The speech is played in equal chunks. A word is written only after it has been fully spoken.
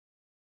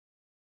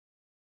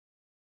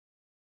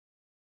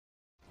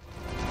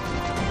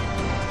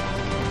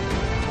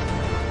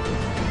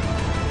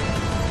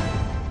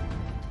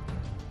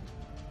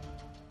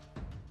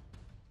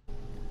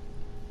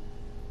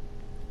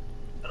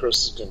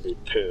Chris is gonna be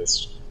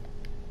pissed.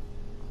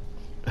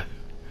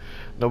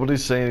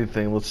 Nobody's saying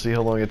anything. Let's see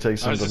how long it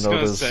takes him to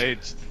notice. I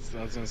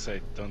was gonna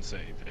say, don't say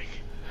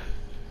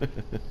anything.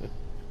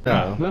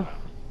 No.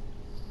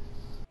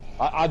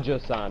 I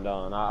just signed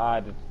on. I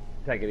had to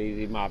take it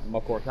easy.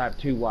 Of course, I have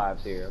 2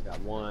 wives here. I've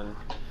got one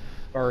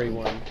furry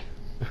one,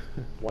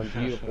 one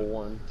beautiful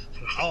one.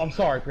 Oh, I'm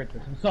sorry,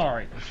 Princess. I'm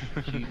sorry.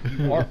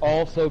 You are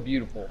all so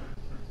beautiful.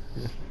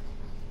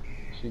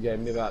 She gave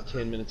me about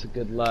 10 minutes of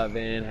good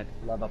loving. Had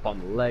to love up on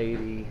the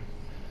lady.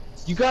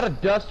 You got a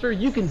duster?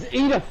 You can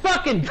eat a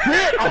fucking dick!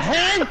 A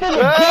handful of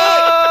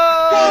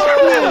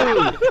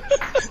dick!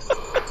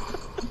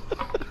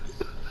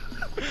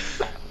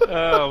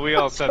 Oh, we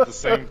all said the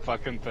same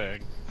fucking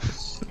thing.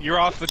 You're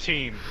off the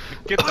team.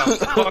 Get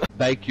the fuck.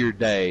 Bake your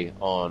day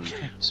on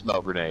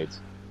smoke grenades.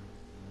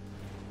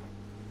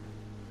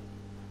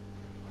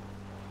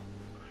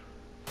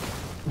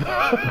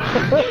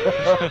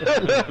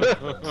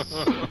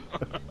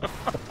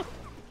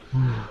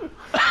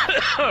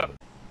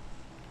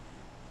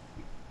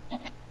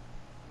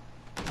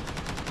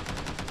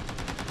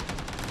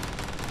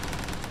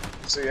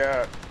 So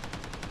yeah.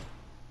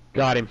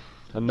 Got him.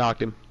 I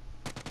knocked him.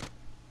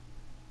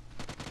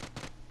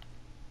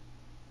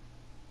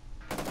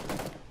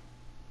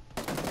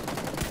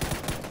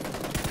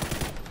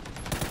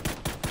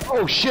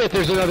 Oh shit,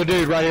 there's another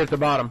dude right here at the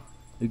bottom.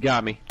 He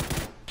got me.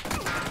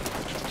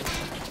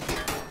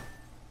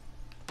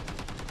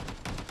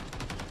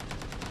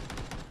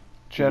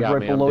 Chad,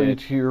 right below you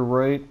to your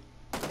right.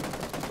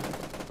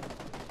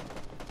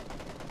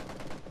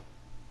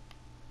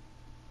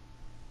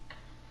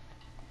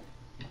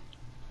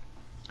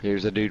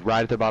 Here's a dude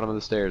right at the bottom of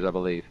the stairs, I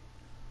believe.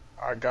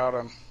 I got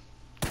him.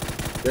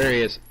 There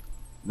he is.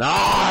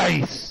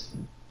 Nice!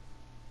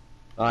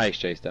 Nice,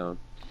 J-Stone.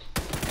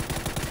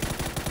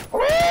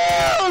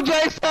 Woo!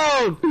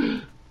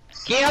 J-Stone!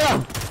 Kill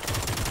him!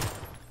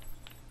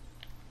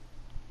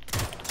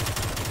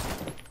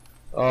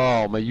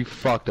 Oh, man, you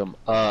fucked him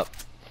up.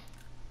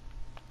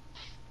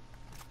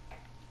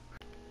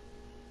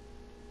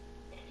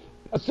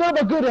 I said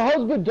my good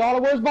husband,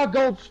 daughter, where's my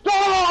gold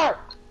star?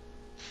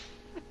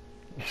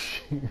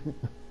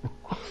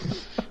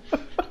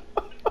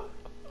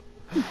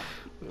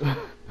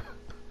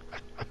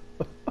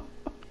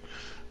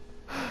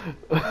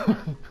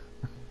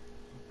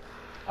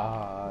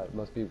 It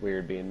must be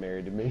weird being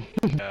married to me.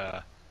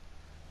 Well,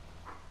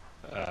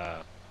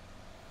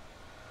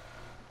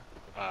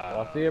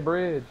 I see a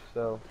bridge,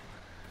 so.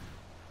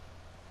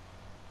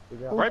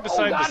 Right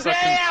beside the second.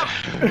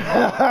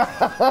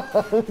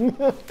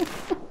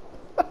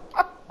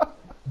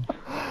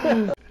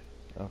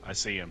 I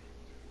see him.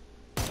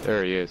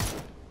 There he is.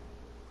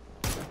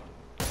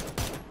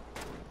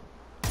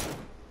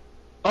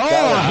 Oh,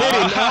 I hit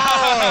him!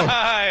 Oh!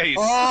 Nice!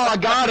 Oh, I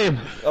got him!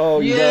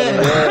 Oh, you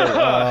yeah! got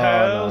him.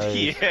 Hell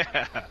Nice.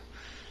 yeah!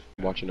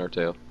 Watching our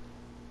tail.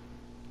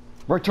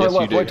 Right to our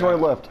left, right to our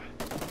left.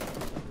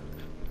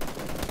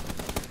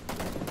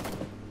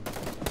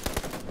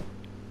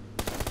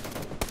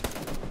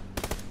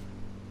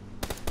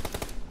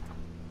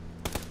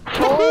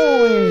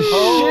 Holy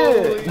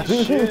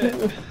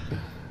shit!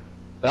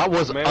 That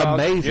was Man,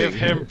 amazing. I'll give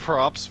him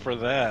props for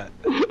that.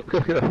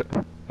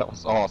 That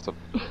was awesome.